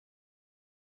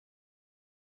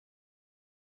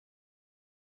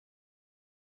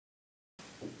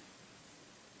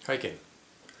Hej igen.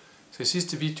 Så i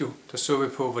sidste video, der så vi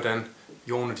på, hvordan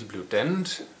ioner de blev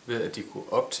dannet, ved at de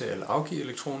kunne optage eller afgive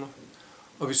elektroner.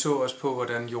 Og vi så også på,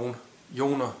 hvordan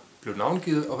ioner blev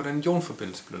navngivet, og hvordan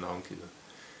ionforbindelser blev navngivet.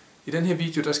 I den her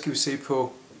video, der skal vi se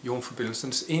på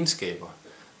ionforbindelsens egenskaber.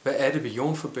 Hvad er det ved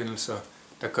ionforbindelser,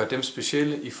 der gør dem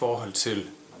specielle i forhold til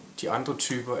de andre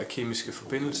typer af kemiske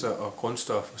forbindelser og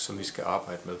grundstoffer, som vi skal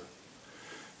arbejde med?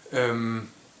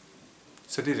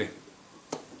 Så det er det.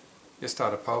 Jeg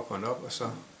starter PowerPoint op, og så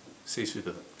ses vi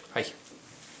ved. Hej.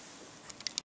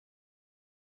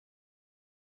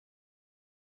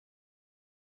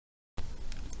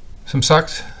 Som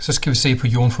sagt, så skal vi se på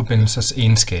ionforbindelsers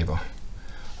egenskaber.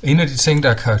 Og en af de ting, der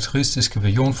er karakteristiske ved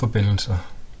ionforbindelser,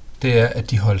 det er,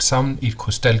 at de holder sammen i et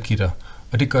krystalgitter,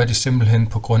 og det gør de simpelthen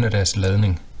på grund af deres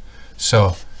ladning.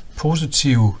 Så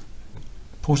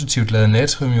positivt ladede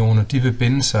natriumioner, de vil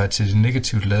binde sig til de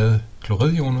negativt ladede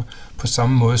kloridioner, på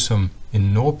samme måde som en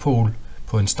nordpol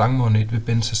på en stangmagnet vil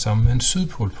binde sig sammen med en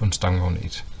sydpol på en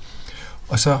stangmagnet.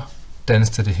 Og så dannes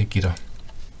der det her gitter.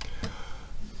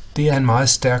 Det er en meget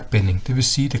stærk binding, det vil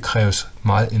sige, at det kræves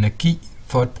meget energi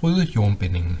for at bryde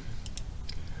ionbindingen.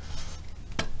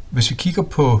 Hvis vi kigger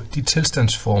på de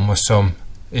tilstandsformer, som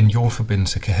en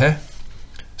ionforbindelse kan have,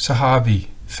 så har vi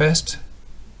fast,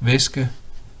 væske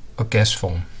og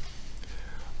gasform.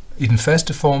 I den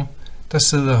faste form, der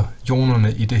sidder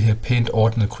ionerne i det her pænt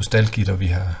ordnede krystalgitter,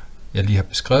 jeg lige har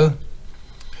beskrevet.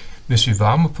 Hvis vi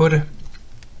varmer på det,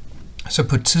 så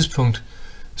på et tidspunkt,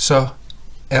 så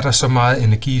er der så meget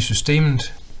energi i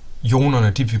systemet,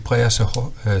 ionerne de vibrerer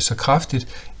så kraftigt,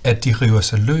 at de river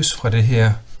sig løs fra det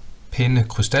her pæne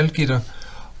krystalgitter,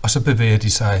 og så bevæger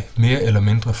de sig mere eller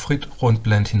mindre frit rundt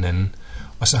blandt hinanden.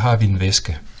 Og så har vi en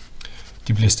væske.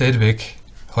 De bliver stadigvæk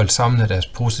holdt sammen af deres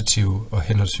positive og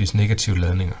henholdsvis negative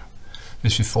ladninger.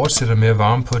 Hvis vi fortsætter med at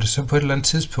varme på det, så på et eller andet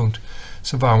tidspunkt,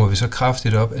 så varmer vi så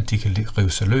kraftigt op, at de kan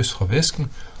rive sig løs fra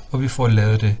væsken, og vi får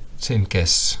lavet det til en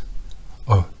gas.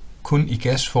 Og kun i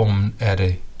gasformen er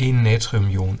det en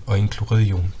natriumion og en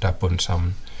kloridion, der er bundet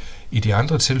sammen. I de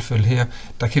andre tilfælde her,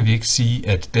 der kan vi ikke sige,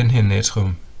 at den her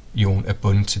natriumion er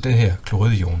bundet til den her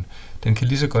kloridion. Den kan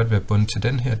lige så godt være bundet til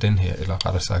den her, eller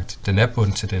rettere sagt, den er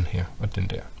bundet til den her og den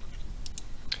der.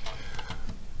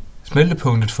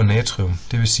 Smeltepunktet for natrium,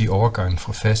 det vil sige overgangen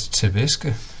fra fast til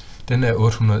væske, den er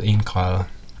 801 grader.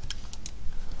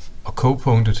 Og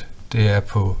kogepunktet, det er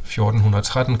på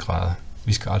 1413 grader.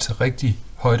 Vi skal altså rigtig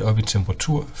højt op i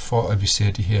temperatur, for at vi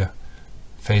ser de her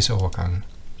faseovergange.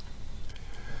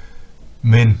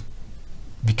 Men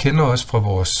vi kender også fra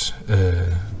vores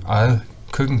eget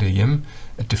køkken derhjemme,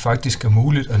 at det faktisk er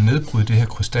muligt at nedbryde det her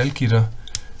krystalgitter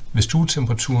ved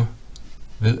stuetemperatur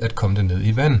ved at komme det ned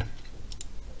i vand.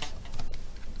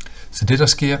 Så det, der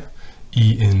sker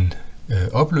i en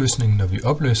opløsning, når vi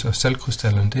opløser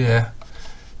saltkrystallerne, det er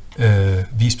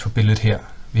vist på billedet her.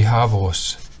 Vi har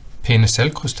vores pæne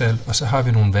saltkrystal, og så har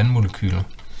vi nogle vandmolekyler.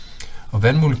 Og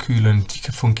vandmolekylerne, de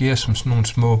kan fungere som sådan nogle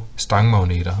små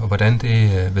stangmagneter, og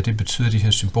hvad det betyder, de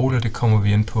her symboler, det kommer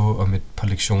vi ind på om et par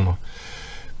lektioner.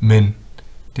 Men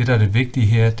det, der er det vigtige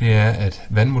her, det er, at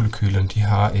vandmolekylerne, de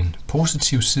har en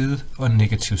positiv side og en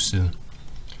negativ side.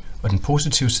 Og den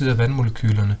positive side af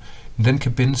vandmolekylerne, den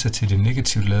kan binde sig til de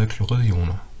negativt ladede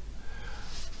kloridioner.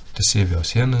 Det ser vi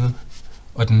også hernede.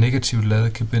 Og den negativt ladede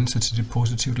kan binde sig til de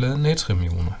positivt ladede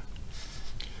natriumioner.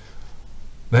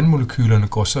 Vandmolekylerne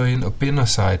går så ind og binder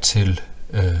sig til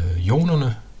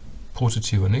ionerne,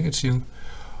 positive og negative,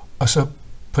 og så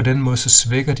på den måde så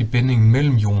svækker de bindingen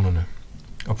mellem ionerne.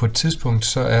 Og på et tidspunkt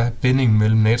så er bindingen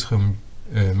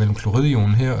mellem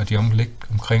kloridionen her og de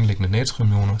omkringliggende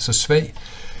natriumioner så svag,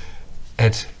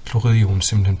 at kloridionen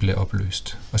simpelthen bliver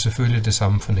opløst. Og selvfølgelig det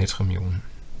samme for natriumionen.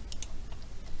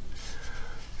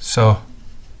 Så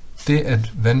det,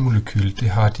 at vandmolekyl det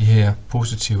har de her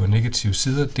positive og negative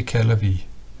sider, det kalder vi,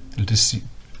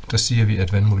 der siger vi,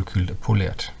 at vandmolekylet er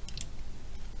polært.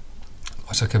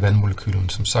 Og så kan vandmolekylen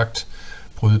som sagt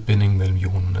bryde bindingen mellem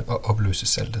ionerne og opløse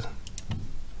saltet.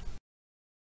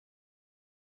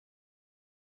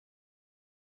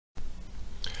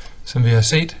 Som vi har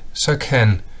set, så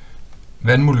kan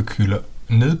vandmolekyler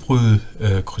nedbryde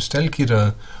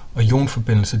krystalgitteret, og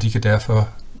ionforbindelser de kan derfor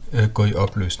gå i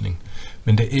opløsning.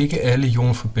 Men det er ikke alle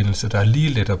ionforbindelser, der er lige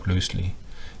let opløselige.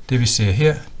 Det vi ser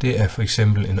her, det er for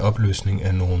eksempel en opløsning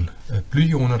af nogle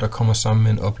blyioner, der kommer sammen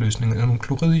med en opløsning af nogle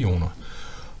kloridioner.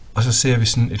 Og så ser vi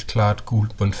sådan et klart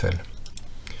gult bundfald.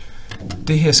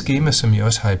 Det her skema, som I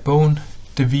også har i bogen,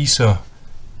 det viser,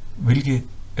 hvilke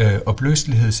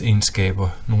opløselighedsegenskaber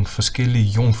nogle forskellige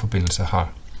ionforbindelser har.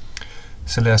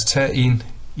 Så lad os tage en,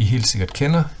 I helt sikkert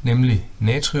kender, nemlig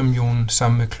natriumionen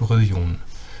sammen med kloridionen.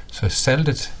 Så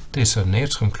saltet, det er så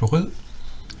natriumklorid,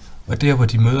 og der hvor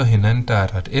de møder hinanden, der er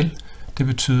der et el. Det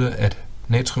betyder, at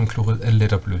natriumklorid er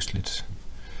letopløseligt.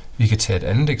 Vi kan tage et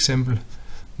andet eksempel.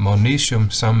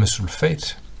 Magnesium sammen med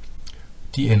sulfat.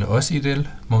 De ender også i et el.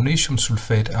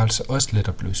 Magnesiumsulfat er altså også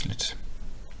letopløseligt.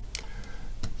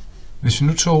 Hvis vi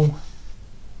nu tog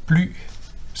bly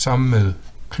sammen med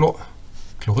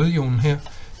kloridionen her,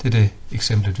 det er det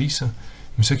eksemplet viser,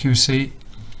 så kan vi se,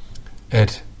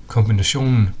 at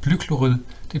kombinationen blyklorid,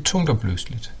 det er tungt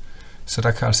opløseligt. Så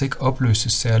der kan altså ikke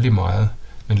opløses særlig meget.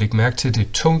 Men læg mærke til, at det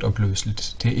er tungt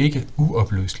opløseligt. Det er ikke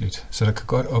uopløseligt, så der kan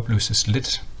godt opløses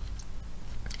lidt.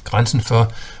 Grænsen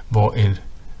for,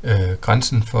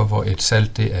 hvor et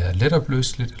salt det er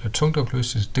letopløseligt eller tungt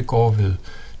opløseligt, det går ved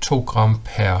 2 gram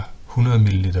per 100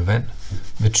 ml vand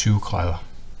ved 20 grader.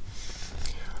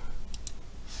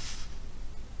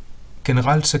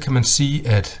 Generelt så kan man sige,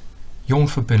 at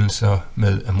ionforbindelser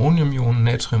med ammoniumionen,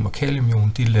 natrium og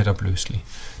kaliumionen, de er letopløselige.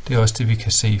 Det er også det, vi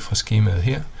kan se fra skemaet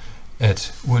her,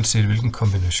 at uanset hvilken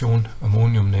kombination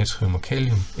ammonium, natrium og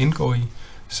kalium indgår i,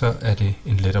 så er det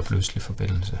en letopløselig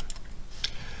forbindelse.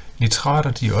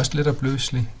 Nitrater, de er også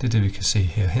letopløselige. Det er det, vi kan se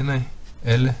herhen af.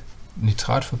 Alle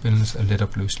nitratforbindelser er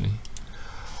letopløselige.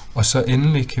 Og så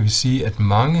endelig kan vi sige, at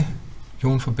mange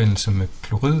ionforbindelser med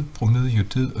klorid, bromid,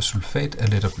 jodid og sulfat er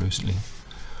letopløselige.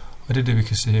 Og det er det, vi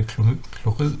kan se her.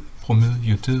 Klorid, bromid,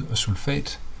 jodid og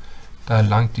sulfat, der er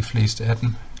langt de fleste af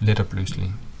dem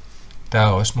letopløselige. Der er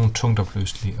også nogle tungt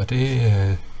opløselige, og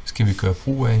det skal vi gøre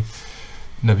brug af,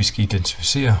 når vi skal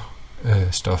identificere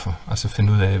stoffer. Altså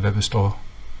finde ud af, hvad består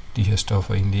de her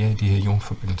stoffer egentlig af, de her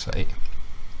ionforbindelser af.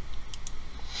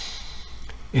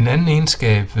 En anden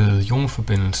egenskab ved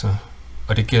ionforbindelser,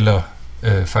 og det gælder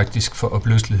faktisk for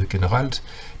opløselighed generelt,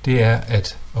 det er,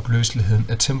 at opløseligheden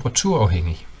er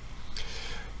temperaturafhængig.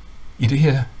 I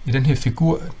den her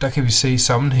figur, der kan vi se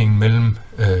sammenhængen mellem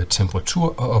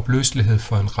temperatur og opløselighed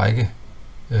for en række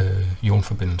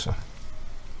ionforbindelser.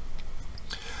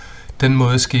 Den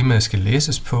måde skemaet skal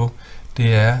læses på,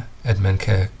 det er, at man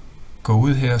kan gå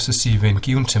ud her og så sige ved en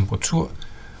given temperatur,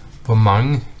 hvor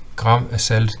mange gram af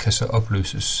salt kan så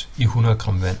opløses i 100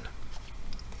 gram vand.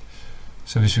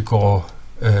 Så hvis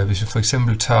vi for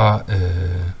eksempel tager,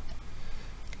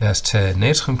 lad os tage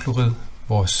natriumklorid,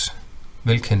 vores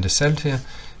velkendte salt her,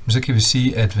 så kan vi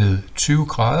sige, at ved 20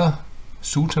 grader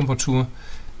stuetemperatur,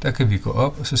 der kan vi gå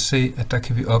op og så se, at der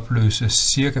kan vi opløse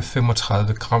ca.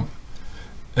 35 gram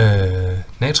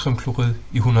natriumklorid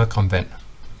i 100 gram vand.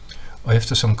 Og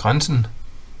eftersom grænsen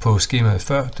på skemaet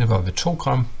før, det var ved 2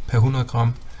 gram per 100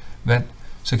 gram vand,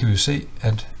 så kan vi jo se,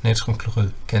 at natriumklorid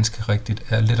ganske rigtigt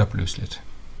er letopløseligt.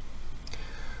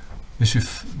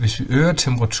 Hvis vi øger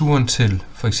temperaturen til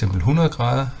for eksempel 100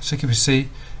 grader, så kan vi se,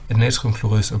 at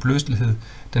natriumklorids opløselighed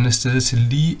den er steget til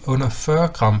lige under 40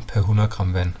 gram per 100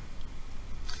 gram vand.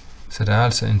 Så der er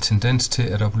altså en tendens til,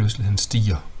 at opløseligheden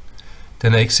stiger.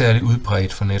 Den er ikke særlig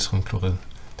udbredt for natriumklorid.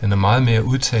 Den er meget mere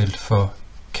udtalt for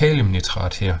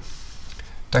kaliumnitrat her.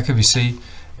 Der kan vi se,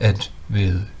 at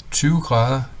ved 20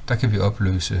 grader, der kan vi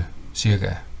opløse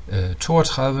ca.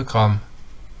 32 gram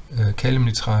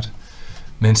kaliumnitrat,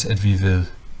 mens at vi ved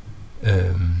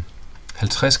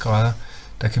 50 grader,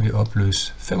 der kan vi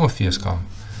opløse 85 gram.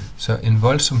 Så en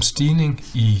voldsom stigning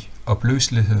i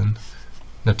opløseligheden,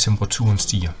 når temperaturen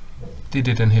stiger. Det er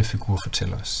det, den her figur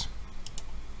fortæller os.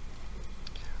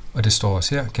 Og det står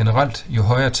også her, generelt, jo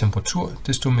højere temperatur,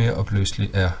 desto mere opløselig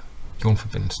er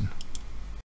ionforbindelsen.